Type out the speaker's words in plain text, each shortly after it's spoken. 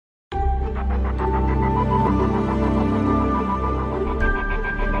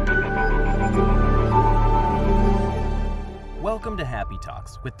to Happy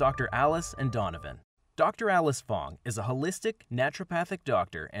Talks with Dr. Alice and Donovan. Dr. Alice Fong is a holistic naturopathic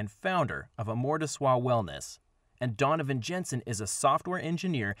doctor and founder of Amor de Soi Wellness. And Donovan Jensen is a software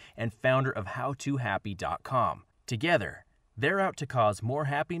engineer and founder of HowToHappy.com. Together, they're out to cause more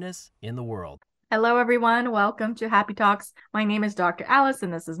happiness in the world. Hello, everyone. Welcome to Happy Talks. My name is Dr. Alice,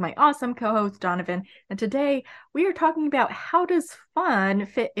 and this is my awesome co-host, Donovan. And today we are talking about how does fun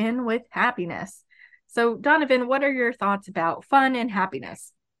fit in with happiness? So, Donovan, what are your thoughts about fun and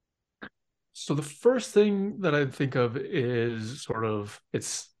happiness? So the first thing that I think of is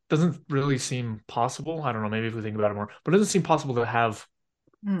doesn't really seem possible. I don't know, maybe if we think about it more, but it doesn't seem possible to have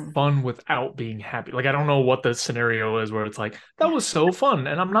fun without being happy. Like, I don't know what the scenario is where it's like, that was so fun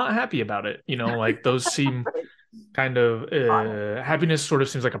and I'm not happy about it. You know, like those seem kind of, happiness sort of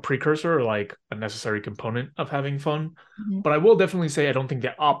seems like a precursor or like a necessary component of having fun. But I will definitely say, I don't think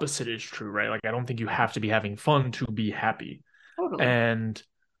the opposite is true, right? Like, I don't think you have to be having fun to be happy. Totally. And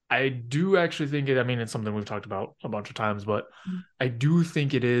I do actually think it's something we've talked about a bunch of times, but I do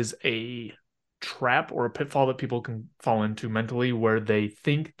think it is a trap or a pitfall that people can fall into mentally, where they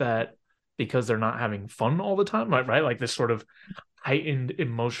think that because they're not having fun all the time, right? Like this sort of heightened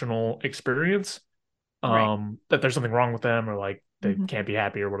emotional experience, that there's something wrong with them, or like they can't be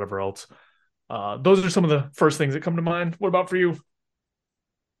happy or whatever else. Those are some of the first things that come to mind. What about for you?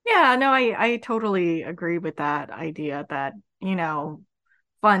 Yeah, no, I totally agree with that idea that,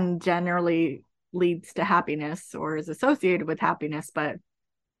 fun generally leads to happiness or is associated with happiness, but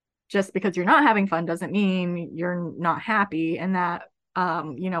just because you're not having fun doesn't mean you're not happy. And that,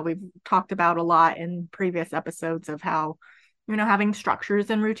 we've talked about a lot in previous episodes of how, having structures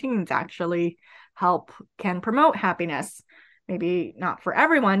and routines actually can promote happiness. Maybe not for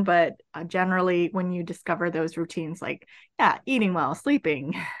everyone, but generally when you discover those routines, like, eating well,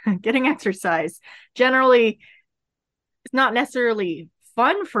 sleeping, getting exercise, generally it's not necessarily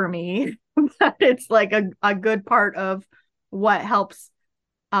fun for me, but it's like a good part of what helps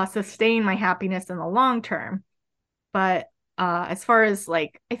sustain my happiness in the long term. But as far as I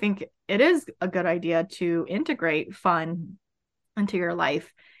think it is a good idea to integrate fun into your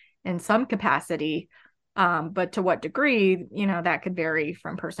life in some capacity. But to what degree, that could vary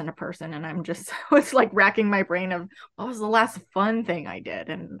from person to person. And I'm just was racking my brain of what was the last fun thing I did.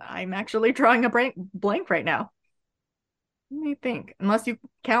 And I'm actually drawing a blank right now. Let me think, unless you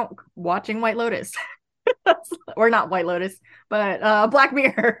count watching White Lotus. Or not White Lotus, but Black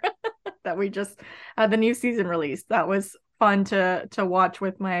Mirror that we just had the new season released. That was fun to watch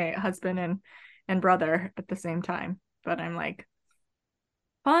with my husband and brother at the same time. But I'm like,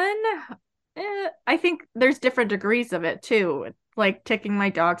 fun? I think there's different degrees of it too. Like taking my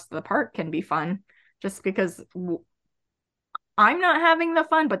dogs to the park can be fun just because I'm not having the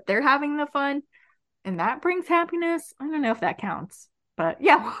fun, but they're having the fun. And that brings happiness. I don't know if that counts. But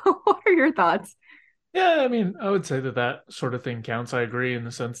yeah, what are your thoughts? Yeah, I would say that sort of thing counts. I agree in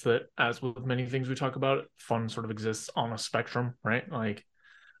the sense that, as with many things we talk about, fun sort of exists on a spectrum, right? Like,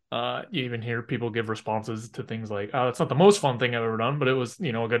 you even hear people give responses to things like, "Oh, it's not the most fun thing I've ever done, but it was,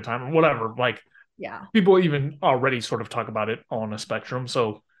 a good time," or whatever. Like, yeah, people even already sort of talk about it on a spectrum.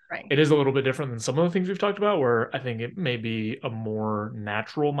 So it is a little bit different than some of the things we've talked about, where I think it may be a more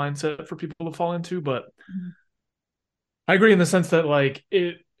natural mindset for people to fall into. But I agree in the sense that, like,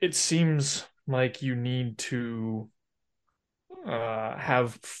 it seems like you need to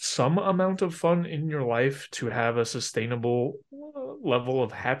have some amount of fun in your life to have a sustainable level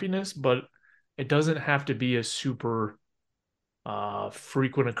of happiness, but it doesn't have to be a super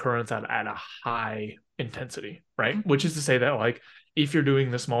frequent occurrence at a high intensity, right? Which is to say that, like, if you're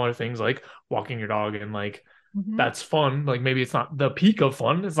doing the smaller things like walking your dog and like that's fun, like maybe it's not the peak of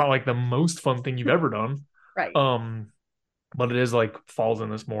fun, it's not like the most fun thing you've ever done, right? But it is like falls in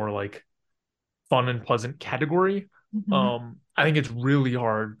this more like fun and pleasant category. I think it's really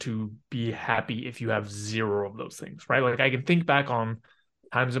hard to be happy if you have zero of those things, right? Like, I can think back on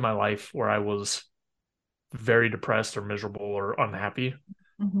times in my life where I was very depressed or miserable or unhappy,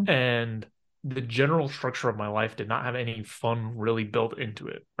 and the general structure of my life did not have any fun really built into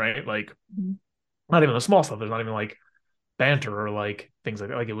it, right? Like, not even the small stuff. There's not even like banter or like things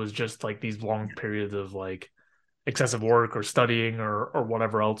like that. Like, it was just like these long periods of like excessive work or studying or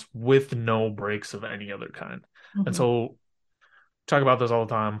whatever else with no breaks of any other kind. And so talk about this all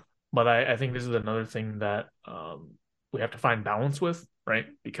the time, but I think this is another thing that we have to find balance with, right?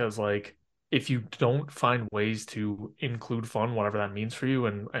 Because, like, if you don't find ways to include fun, whatever that means for you,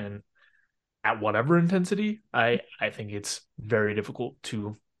 and at whatever intensity, I think it's very difficult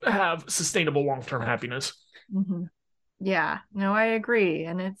to have sustainable long-term happiness. Yeah, no, I agree.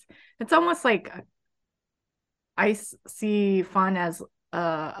 And it's almost like see fun as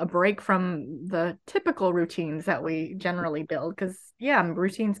a break from the typical routines that we generally build, because yeah,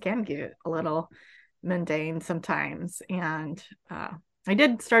 routines can get a little mundane sometimes. And I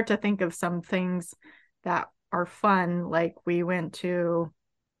did start to think of some things that are fun. Like we went to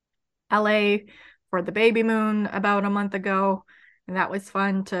LA for the baby moon about a month ago, and that was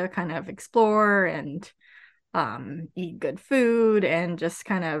fun to kind of explore and eat good food and just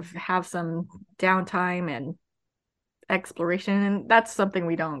kind of have some downtime and exploration. And that's something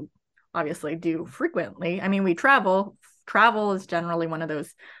we don't obviously do frequently. I mean, we travel is generally one of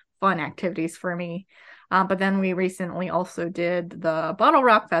those fun activities for me. But then we recently also did the Bottle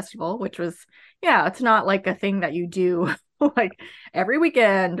Rock Festival, which was, yeah, it's not like a thing that you do like every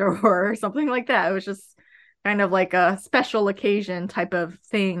weekend or something like that. It was just kind of like a special occasion type of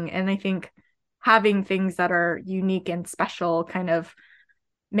thing. And I think having things that are unique and special kind of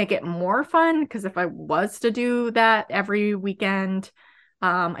make it more fun, because if I was to do that every weekend,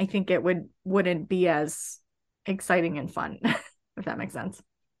 I think it wouldn't be as exciting and fun, if that makes sense.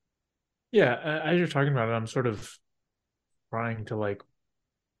 Yeah, as you're talking about it, I'm sort of trying to like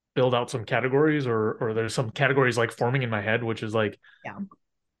build out some categories, or there's some categories like forming in my head, which is like, yeah,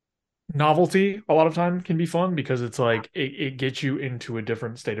 novelty a lot of time can be fun because it's like it gets you into a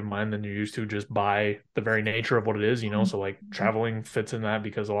different state of mind than you're used to just by the very nature of what it is, so like traveling fits in that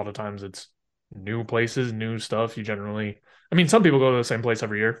because a lot of times it's new places, new stuff. You generally, I mean, some people go to the same place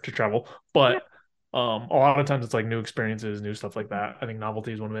every year to travel, but a lot of times it's like new experiences, new stuff like that. I think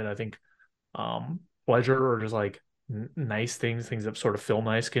novelty is one of it. I think pleasure, or just like nice things that sort of feel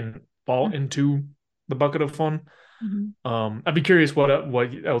nice, can fall into the bucket of fun. I'd be curious what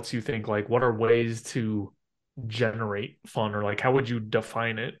else you think, like what are ways to generate fun, or like how would you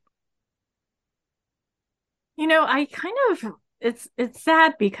define it? I kind of, it's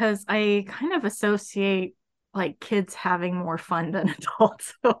sad because I kind of associate like kids having more fun than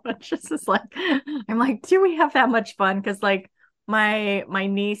adults. So it's just is like, I'm like, do we have that much fun? Because like my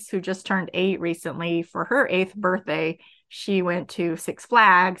niece who just turned 8 recently, for her 8th birthday, she went to Six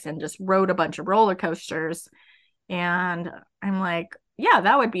Flags and just rode a bunch of roller coasters. And I'm like, yeah,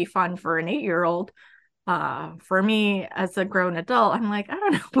 that would be fun for an 8-year-old. For me as a grown adult, I'm like, I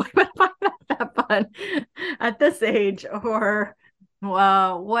don't know if I find that fun at this age, or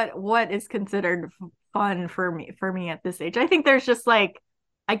what is considered fun for me at this age. I think there's just like,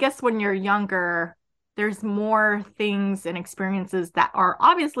 I guess when you're younger, there's more things and experiences that are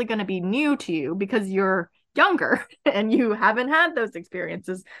obviously going to be new to you because you're younger and you haven't had those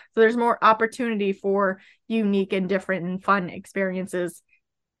experiences. So there's more opportunity for unique and different and fun experiences.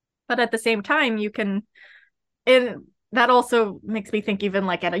 But at the same time, and that also makes me think, even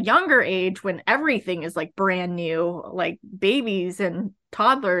like at a younger age when everything is like brand new, like babies and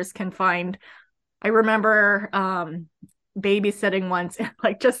toddlers can find. I remember babysitting once,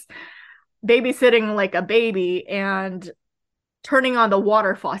 like just babysitting like a baby, and turning on the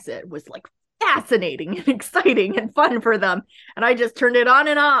water faucet was like fascinating and exciting and fun for them. And I just turned it on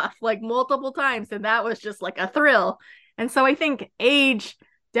and off like multiple times, and that was just like a thrill. And so I think age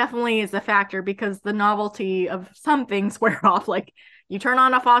definitely is a factor, because the novelty of some things wear off. Like you turn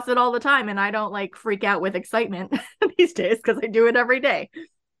on a faucet all the time, and I don't like freak out with excitement these days because I do it every day.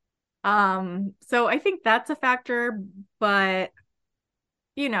 So I think that's a factor, but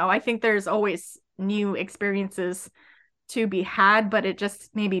I think there's always new experiences to be had, but it just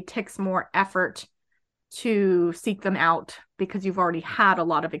maybe takes more effort to seek them out because you've already had a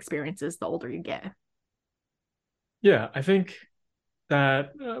lot of experiences the older you get. Yeah, I think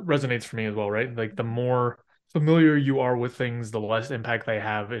that resonates for me as well, right? Like the more familiar you are with things, the less impact they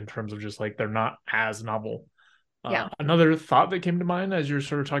have in terms of just like they're not as novel. Yeah. Another thought that came to mind as you're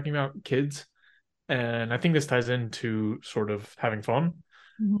sort of talking about kids, and I think this ties into sort of having fun,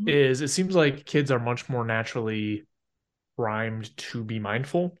 is it seems like kids are much more naturally primed to be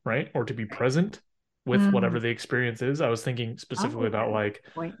mindful, right? Or to be present with whatever the experience is. I was thinking specifically about like,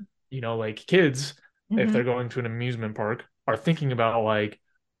 like kids, if they're going to an amusement park, are thinking about like,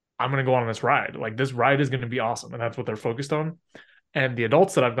 I'm going to go on this ride. Like this ride is going to be awesome. And that's what they're focused on. And the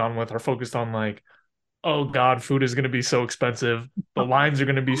adults that I've gone with are focused on like, oh God, food is going to be so expensive. The lines are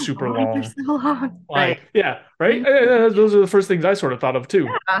going to be super long. So long. Like, yeah, right. Those are the first things I sort of thought of too.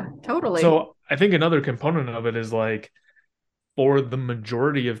 Yeah, totally. So I think another component of it is like, for the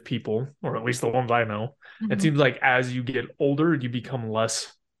majority of people, or at least the ones I know, it seems like as you get older, you become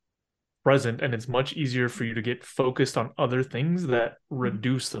less present, and it's much easier for you to get focused on other things that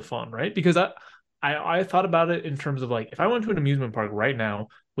reduce the fun, right? Because I thought about it in terms of like, if I went to an amusement park right now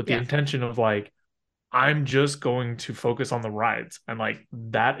with the intention of like, I'm just going to focus on the rides and like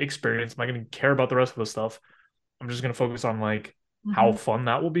that experience, am I going to care about the rest of the stuff? I'm just going to focus on like how Mhm. fun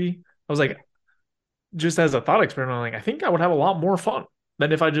that will be. I was like, just as a thought experiment, like, I think I would have a lot more fun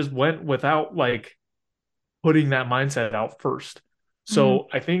than if I just went without like putting that mindset out first. Mhm. So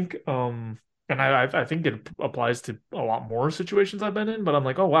I think, and I think it applies to a lot more situations I've been in, but I'm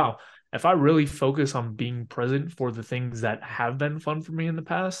like, oh wow, if I really focus on being present for the things that have been fun for me in the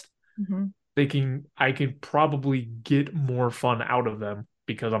past, Mhm. thinking I could probably get more fun out of them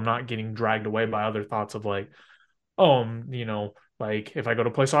because I'm not getting dragged away by other thoughts of like, oh, like if I go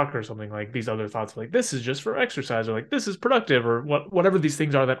to play soccer or something, like these other thoughts of like this is just for exercise or like this is productive or whatever these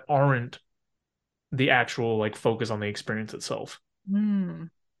things are that aren't the actual like focus on the experience itself. Mm.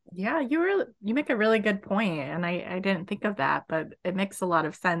 Yeah, you make a really good point, and I didn't think of that, but it makes a lot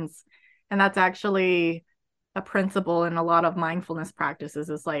of sense. And that's actually a principle in a lot of mindfulness practices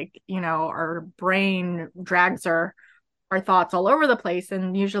is like, our brain drags our thoughts all over the place,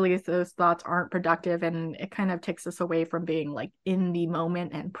 and usually those thoughts aren't productive, and it kind of takes us away from being like in the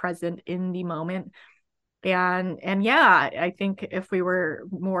moment and present in the moment. And yeah, I think if we were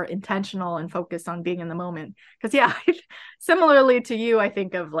more intentional and focused on being in the moment, because yeah, similarly to you, I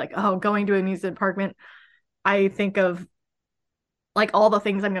think of like, oh, going to an amusement park. I think of like all the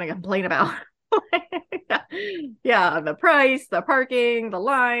things I'm going to complain about. Yeah, the price, the parking, the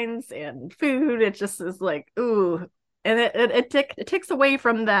lines, and food. It just is like, ooh, and it takes away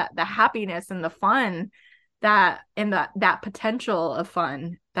from the happiness and the fun that potential of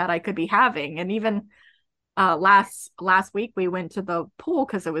fun that I could be having. And even last week we went to the pool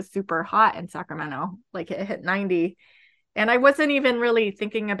because it was super hot in Sacramento, like it hit 90, and I wasn't even really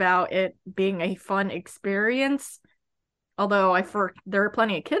thinking about it being a fun experience, although there were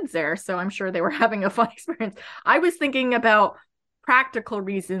plenty of kids there, so I'm sure they were having a fun experience. I was thinking about practical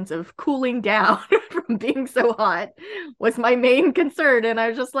reasons of cooling down from being so hot was my main concern, and I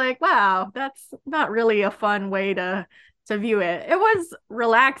was just like, wow, that's not really a fun way to view it. It was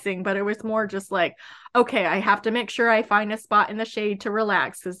relaxing, but it was more just like, okay, I have to make sure I find a spot in the shade to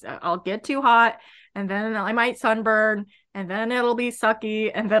relax because I'll get too hot and then I might sunburn and then it'll be sucky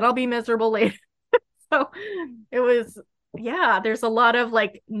and then I'll be miserable later. So it was, yeah, there's a lot of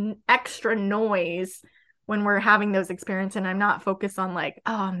like extra noise when we're having those experiences, and I'm not focused on like,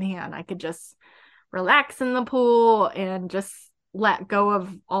 oh man, I could just relax in the pool and just let go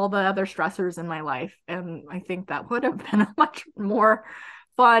of all the other stressors in my life. And I think that would have been a much more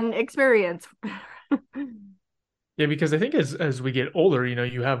fun experience. Yeah, because I think as we get older,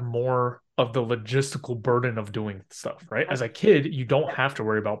 you have more of the logistical burden of doing stuff, right? As a kid, you don't have to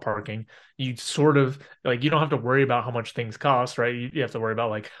worry about parking. You sort of like you don't have to worry about how much things cost, right? You have to worry about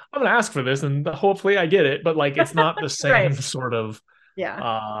like I'm gonna ask for this and hopefully I get it, but like it's not the same Right. sort of Yeah.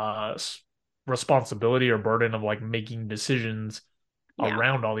 uh responsibility or burden of like making decisions Yeah.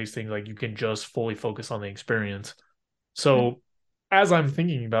 around all these things. Like you can just fully focus on the experience. So as I'm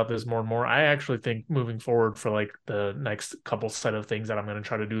thinking about this more and more, I actually think moving forward for like the next couple set of things that I'm going to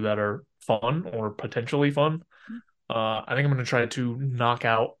try to do that are fun or potentially fun, I think I'm going to try to knock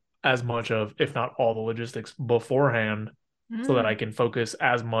out as much of, if not all the logistics beforehand so that Mm-hmm. I can focus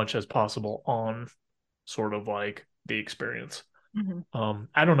as much as possible on sort of like the experience. Mm-hmm.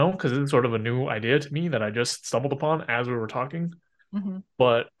 I don't know because it's sort of a new idea to me that I just stumbled upon as we were talking. Mm-hmm.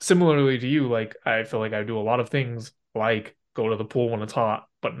 But similarly to you, like I feel like I do a lot of things like go to the pool when it's hot,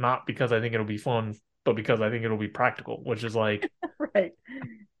 but not because I think it'll be fun, but because I think it'll be practical, which is like Right.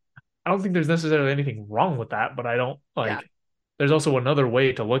 I don't think there's necessarily anything wrong with that, but I don't Yeah. like there's also another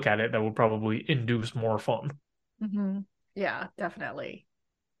way to look at it that would probably induce more fun. Mm-hmm. Yeah, definitely.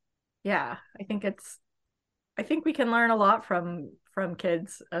 Yeah. I think we can learn a lot from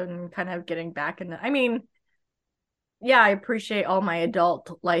kids and kind of getting back in. I mean, yeah, I appreciate all my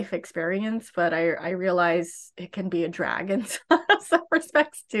adult life experience, but I realize it can be a drag in some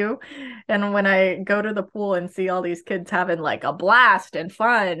respects too. And when I go to the pool and see all these kids having like a blast and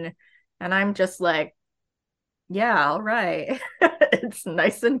fun, and I'm just like, yeah, all right. It's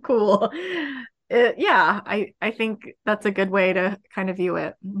nice and cool. Yeah, I think that's a good way to kind of view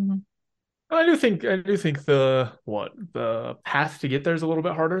it. Mhm. I do think the path to get there is a little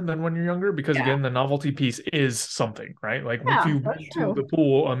bit harder than when you're younger because Yeah, again the novelty piece is something, right? Like if yeah, you've that's been to true. the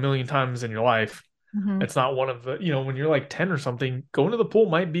pool a million times in your life, Hmm. it's not one of the, when you're like 10 or something, going to the pool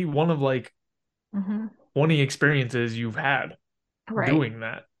might be one of like Hmm. 20 experiences you've had Right. doing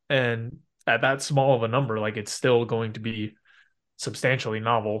that. And at that small of a number, like it's still going to be substantially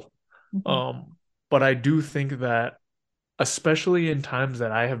novel. Hmm. Um, but I do think that especially in times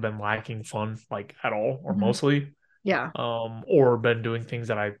that I have been lacking fun, like at all or Hmm. mostly, Yeah. or been doing things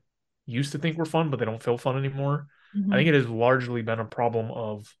that I used to think were fun, but they don't feel fun anymore. I Hmm. think it has largely been a problem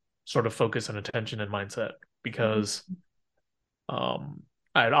of sort of focus and attention and mindset. because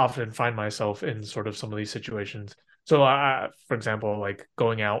I'd often find myself in sort of some of these situations. So for example, like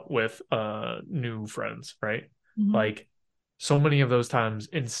going out with new friends, right? Mhm. Like so many of those times,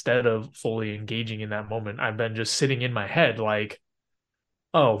 instead of fully engaging in that moment, I've been just sitting in my head like,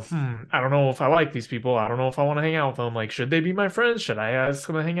 oh, I don't know if I like these people. I don't know if I want to hang out with them. Like, should they be my friends? Should I ask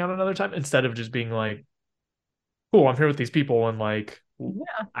them to hang out another time? Instead of just being like, cool, I'm here with these people, and like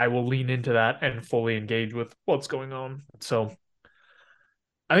Yeah. I will lean into that and fully engage with what's going on. So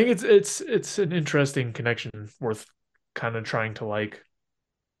I think it's an interesting connection worth kind of trying to like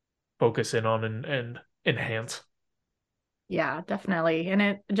focus in on and enhance. Yeah, definitely. And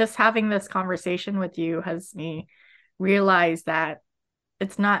it just having this conversation with you has me realize that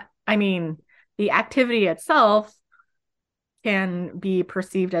it's not, I mean, the activity itself can be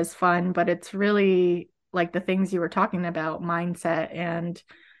perceived as fun, but it's really like the things you were talking about, mindset and,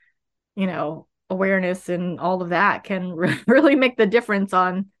 awareness and all of that can really make the difference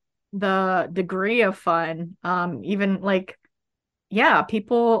on the degree of fun. Even like, yeah,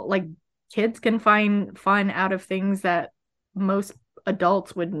 people like kids can find fun out of things that most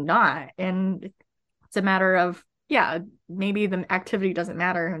adults would not. And it's a matter of, yeah, maybe the activity doesn't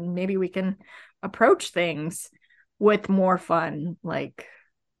matter and maybe we can approach things with more fun. Like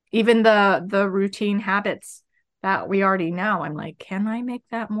even the routine habits that we already know. I'm like, can I make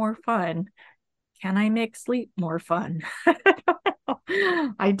that more fun? Can I make sleep more fun?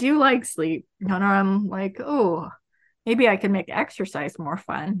 I do like sleep. And I'm like, oh, maybe I can make exercise more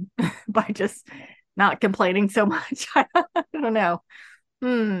fun by just not complaining so much. I don't know.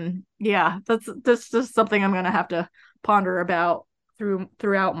 Yeah, that's just something I'm gonna have to ponder about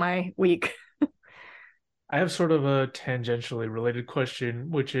throughout my week. I have sort of a tangentially related question,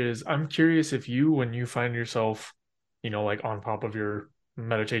 which is I'm curious if you, when you find yourself, like on top of your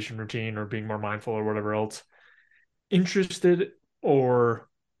meditation routine or being more mindful or whatever else, interested or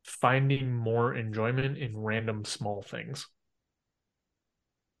finding more enjoyment in random small things.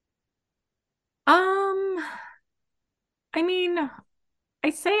 Um, I mean, I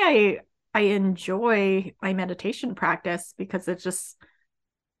say I enjoy my meditation practice because it's just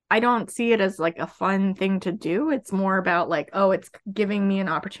I don't see it as like a fun thing to do. It's more about like, oh, it's giving me an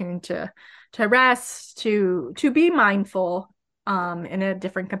opportunity to rest, to be mindful in a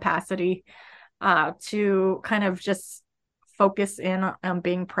different capacity, to kind of just focus in on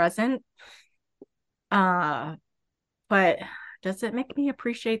being present. Uh, but does it make me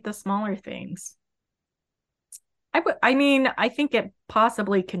appreciate the smaller things? I mean, I think it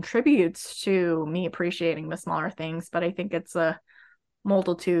possibly contributes to me appreciating the smaller things, but I think it's a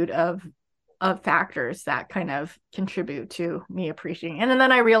multitude of factors that kind of contribute to me appreciating. And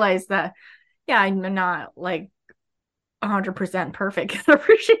then I realized that, yeah, I'm not like 100% perfect at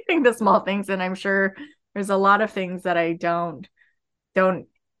appreciating the small things. And I'm sure there's a lot of things that I don't,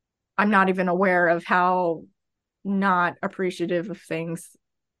 I'm not even aware of how not appreciative of things,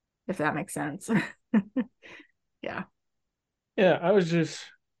 if that makes sense. Yeah. Yeah, I was just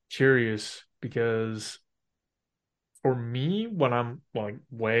curious because for me, when I'm like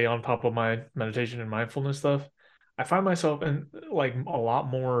way on top of my meditation and mindfulness stuff, I find myself in like a lot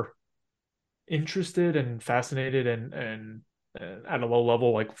more interested and fascinated and at a low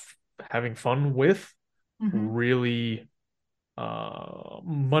level, like having fun with Mm-hmm. really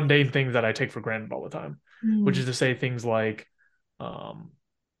mundane things that I take for granted all the time, which Mm-hmm. is to say things like um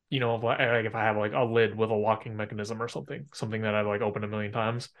if I have like a lid with a locking mechanism or something that I've like opened a million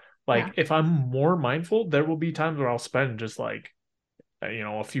times, Yeah. like if I'm more mindful, there will be times where I'll spend just like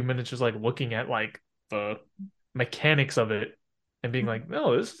a few minutes just like looking at like the mechanics of it and being like,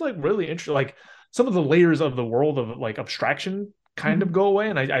 no, this is like really interesting. Like some of the layers of the world of like abstraction kind of Mm-hmm. go away,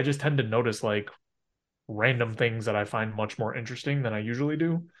 and I just tend to notice like random things that I find much more interesting than I usually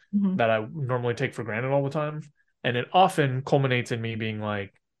do, Mm-hmm. that I normally take for granted all the time. And it often culminates in me being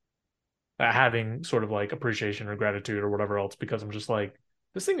like having sort of like appreciation or gratitude or whatever else because I'm just like,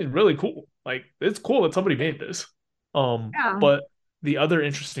 this thing is really cool. Like it's cool that somebody made this. Yeah. But the other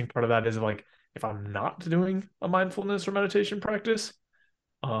interesting part of that is like if I'm not doing a mindfulness or meditation practice,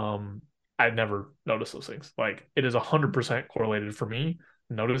 um, I never notice those things. Like it is 100% correlated for me,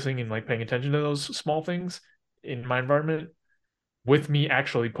 noticing and like paying attention to those small things in my environment with me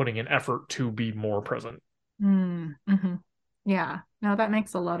actually putting an effort to be more present. Mm-hmm. Yeah. No, that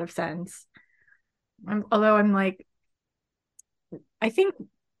makes a lot of sense. Although I'm like, I think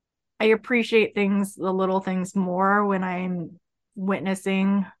I appreciate things, the little things more when I'm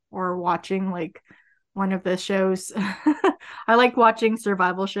witnessing or watching like one of the shows. I like watching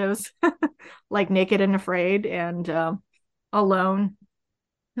survival shows like Naked and Afraid and Alone.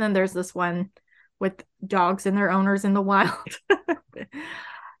 And then there's this one with dogs and their owners in the wild.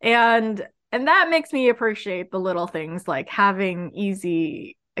 and and that makes me appreciate the little things like having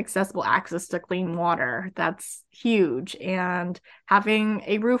easy accessible access to clean water. That's huge. And having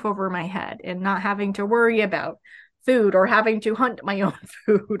a roof over my head and not having to worry about food or having to hunt my own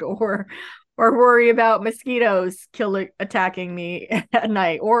food or worry about mosquitoes attacking me at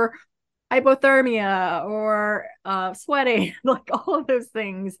night or hypothermia or sweating, like all of those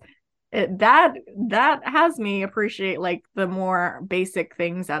things. That has me appreciate like the more basic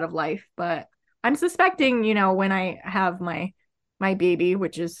things out of life. But I'm suspecting, when I have my baby,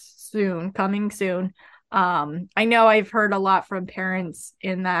 which is coming soon, I know I've heard a lot from parents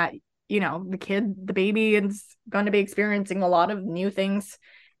in that, the baby is going to be experiencing a lot of new things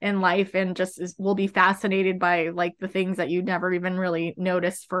in life and will be fascinated by like the things that you never even really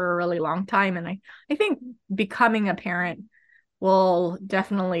noticed for a really long time. And I think becoming a parent will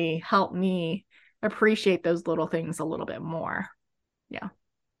definitely help me appreciate those little things a little bit more. Yeah.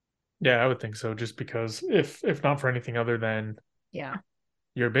 Yeah, I would think so. Just because if not for anything other than Yeah.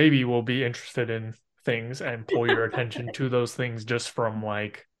 your baby will be interested in things and pull your attention to those things just from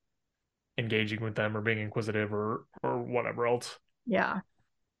like engaging with them or being inquisitive or whatever else. Yeah.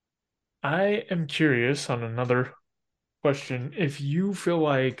 I am curious on another question. If you feel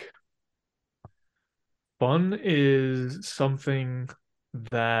like fun is something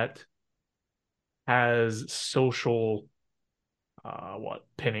that has social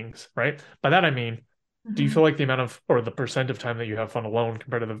pinnings, right? By that I mean, do you feel like the amount of or the percent of time that you have fun alone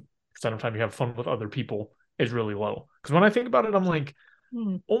compared to the percent of time you have fun with other people is really low? Because when I think about it, I'm like,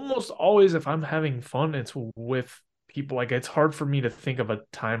 almost always if I'm having fun, it's with people. Like it's hard for me to think of a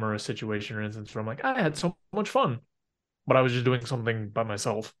time or a situation or instance where I'm like, I had so much fun, but I was just doing something by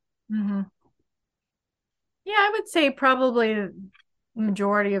myself. Yeah, I would say probably the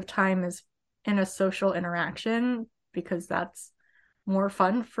majority of time is in a social interaction because that's more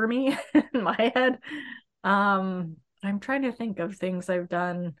fun for me in my head. I'm trying to think of things I've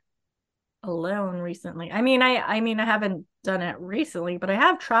done alone recently. I haven't done it recently, but I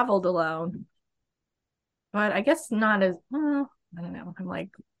have traveled alone. But I guess not as well, I don't know. I'm like,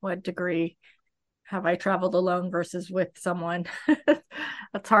 what degree have I traveled alone versus with someone?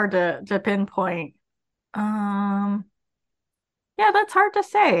 That's hard to pinpoint. Um, yeah, that's hard to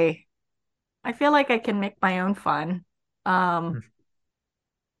say. I feel like I can make my own fun. Um,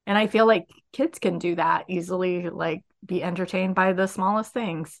 and I feel like kids can do that easily, like be entertained by the smallest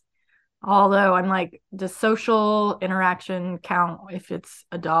things. Although I'm like, does social interaction count if it's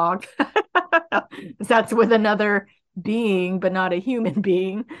a dog? That's with another being, but not a human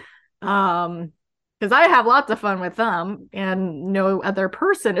being. Because I have lots of fun with them and no other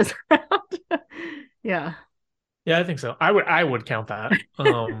person is around. Yeah. Yeah, I think so. I would count that.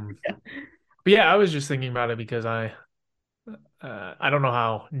 Yeah. But yeah, I was just thinking about it because I don't know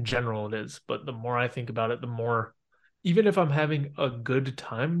how general it is, but the more I think about it, the more, even if I'm having a good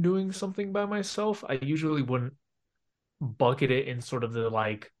time doing something by myself, I usually wouldn't bucket it in sort of the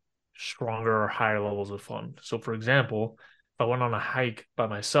like stronger or higher levels of fun. So for example, if I went on a hike by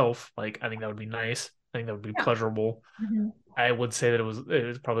myself, like I think that would be nice. I think that would be pleasurable. I would say that it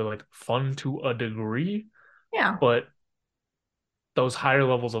was probably like fun to a degree, Yeah. but those higher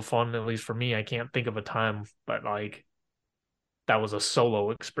levels of fun, at least for me, I can't think of a time, but like that was a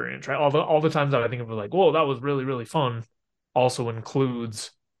solo experience, right? All the times that I think of like, whoa, that was really, really fun, also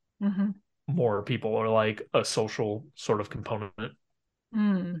includes more people or like a social sort of component.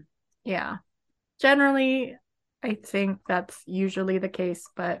 Yeah. Generally, I think that's usually the case,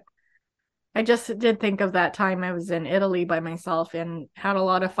 but I just did think of that time I was in Italy by myself and had a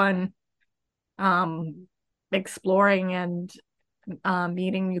lot of fun exploring and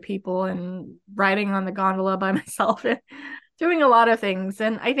meeting new people and riding on the gondola by myself and doing a lot of things.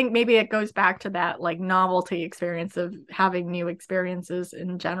 And I think maybe it goes back to that like novelty experience of having new experiences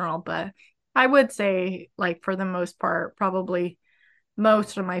in general. But I would say, like, for the most part, probably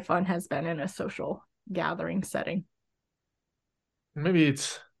most of my fun has been in a social gathering setting. Maybe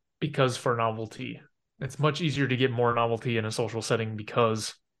it's because for novelty, it's much easier to get more novelty in a social setting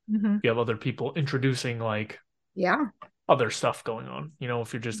because you have other people introducing like Yeah. other stuff going on.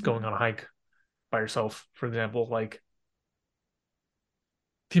 If you're just going on a hike by yourself, for example, like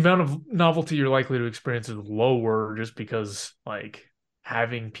the amount of novelty you're likely to experience is lower just because like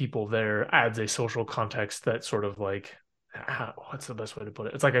having people there adds a social context that sort of like what's the best way to put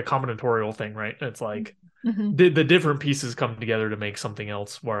it? It's like a combinatorial thing, right? It's like the different pieces come together to make something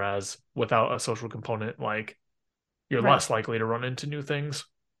else, whereas without a social component, like you're Right. less likely to run into new things.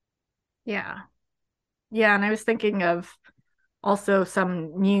 Yeah. Yeah. And I was thinking of also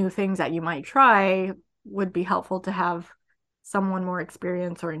some new things that you might try would be helpful to have someone more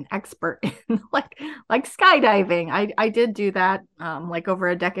experienced or an expert in like skydiving. I did do that like over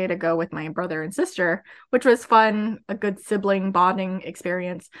a decade ago with my brother and sister, which was fun, a good sibling bonding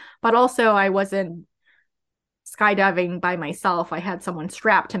experience. But also I wasn't skydiving by myself. I had someone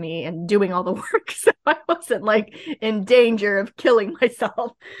strapped to me and doing all the work, so I wasn't like in danger of killing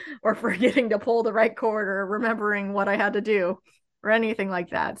myself or forgetting to pull the right cord or remembering what I had to do or anything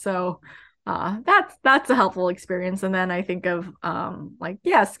like that. So that's a helpful experience. And then I think of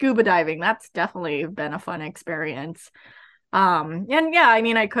scuba diving. That's definitely been a fun experience. And yeah, I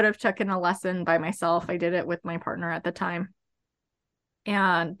mean, I could have taken a lesson by myself. I did it with my partner at the time,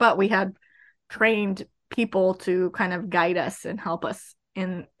 but we had trained people to kind of guide us and help us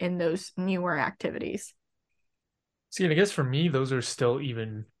in those newer activities. See, and I guess for me, those are still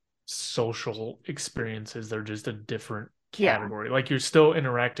even social experiences. They're just a different category. Like you're still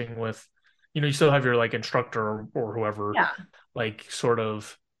interacting with, you still have your like instructor or whoever, like sort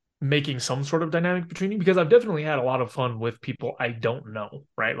of making some sort of dynamic between you, because I've definitely had a lot of fun with people I don't know,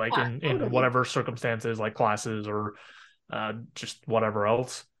 right? Like in whatever circumstances, like classes or just whatever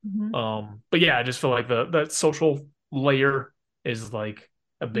else. But yeah, I just feel like that social layer is like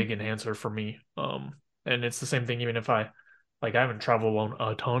a big enhancer for me. And it's the same thing, even if I haven't traveled alone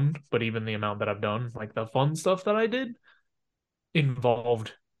a ton, but even the amount that I've done, like the fun stuff that I did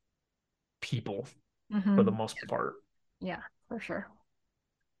involved people for the most part. Yeah, for sure.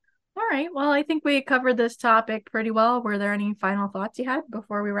 All right. Well, I think we covered this topic pretty well. Were there any final thoughts you had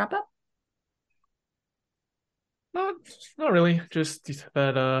before we wrap up? Not really. Just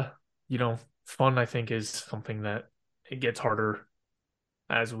that, fun, I think, is something that it gets harder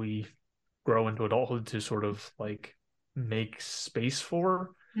as we grow into adulthood to sort of like make space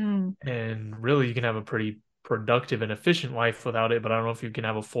for. And really, you can have a pretty productive and efficient life without it, but I don't know if you can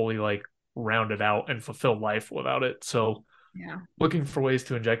have a fully like rounded out and fulfilled life without it. So looking for ways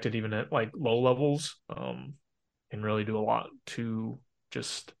to inject it even at like low levels can really do a lot to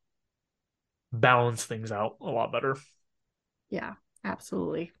just balance things out a lot better. Yeah,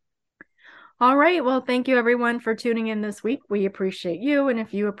 absolutely. All right. Well, thank you everyone for tuning in this week. We appreciate you. And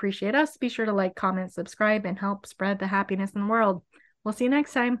if you appreciate us, be sure to like, comment, subscribe, and help spread the happiness in the world. We'll see you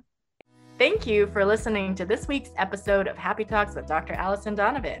next time. Thank you for listening to this week's episode of Happy Talks with Dr. Allison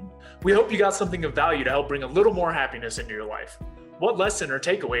Donovan. We hope you got something of value to help bring a little more happiness into your life. What lesson or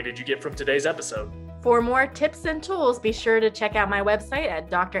takeaway did you get from today's episode? For more tips and tools, be sure to check out my website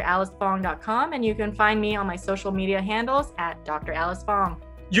at dralicefong.com, and you can find me on my social media handles at Dr. Alice Fong.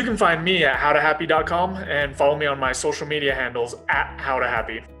 You can find me at howtohappy.com and follow me on my social media handles at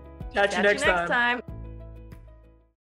howtohappy. Catch you next time.